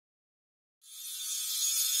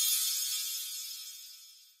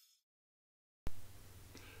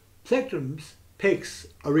Plectrums, picks,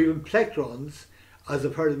 or even plectrons, as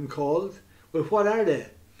I've heard them called, well, what are they?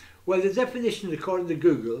 Well, the definition according to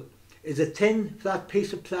Google is a thin, flat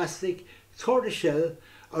piece of plastic, tortoiseshell,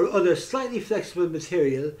 or other slightly flexible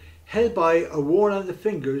material held by or worn on the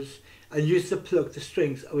fingers and used to pluck the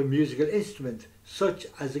strings of a musical instrument, such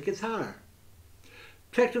as a guitar.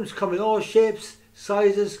 Plectrums come in all shapes,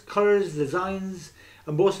 sizes, colours, designs,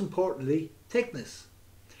 and most importantly, thickness.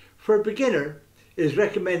 For a beginner, it is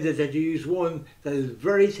recommended that you use one that is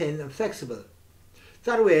very thin and flexible.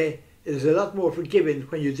 That way, it is a lot more forgiving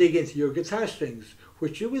when you dig into your guitar strings,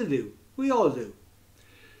 which you will do. We all do.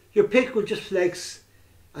 Your pick will just flex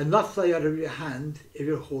and not fly out of your hand if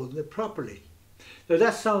you're holding it properly. Now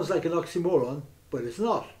that sounds like an oxymoron, but it's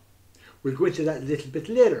not. We'll go into that a little bit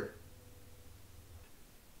later.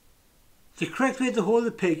 The correct way to hold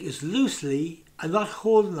the pick is loosely and not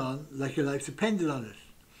holding on like your life depended on it.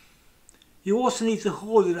 You also need to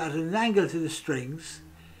hold it at an angle to the strings.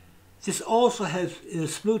 This also helps in a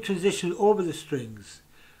smooth transition over the strings.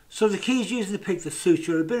 So the key is using the pick that suits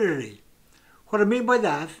your ability. What I mean by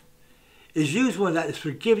that is use one that is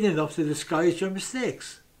forgiving enough to disguise your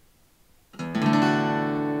mistakes.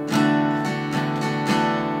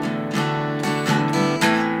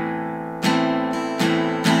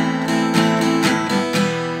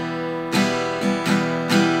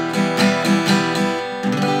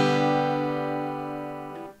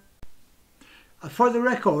 And for the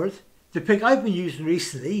record, the pick I've been using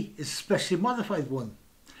recently is a specially modified one.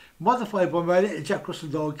 Modified by my little Jack Russell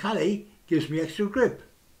dog Callie, gives me extra grip.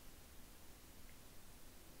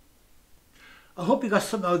 I hope you got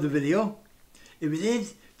something out of the video. If you did,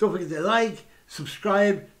 don't forget to like,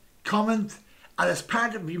 subscribe, comment, and as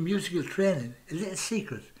part of your musical training, a little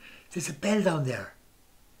secret, there's a bell down there.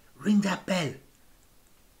 Ring that bell.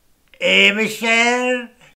 Hey Michelle!